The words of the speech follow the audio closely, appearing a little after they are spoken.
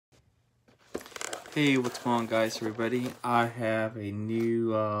Hey, what's going on, guys, everybody? I have a new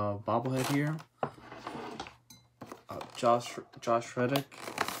bobblehead here. Josh Reddick,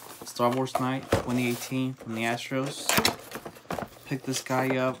 Star Wars Night 2018 from the Astros. Picked this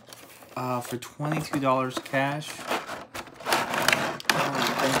guy up for $22 cash. I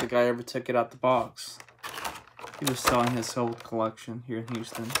don't think the guy ever took it out the box. He was selling his whole collection here in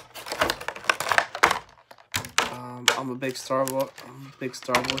Houston. I'm a big Star Wars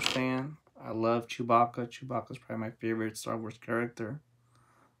fan. I love Chewbacca. Chewbacca's probably my favorite Star Wars character.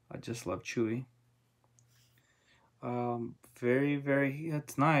 I just love Chewie.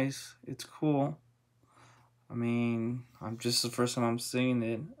 It's nice. It's cool. I mean, the first time I'm seeing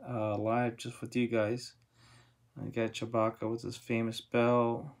it live just with you guys. I got Chewbacca with his famous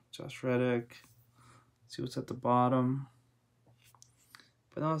bell. Josh Reddick. See what's at the bottom.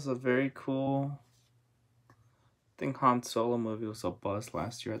 But that was a very cool. I think Han Solo movie was a buzz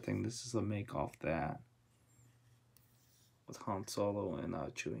last year. I think this is a make off that with Han Solo and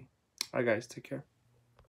Chewie. Alright, guys, take care.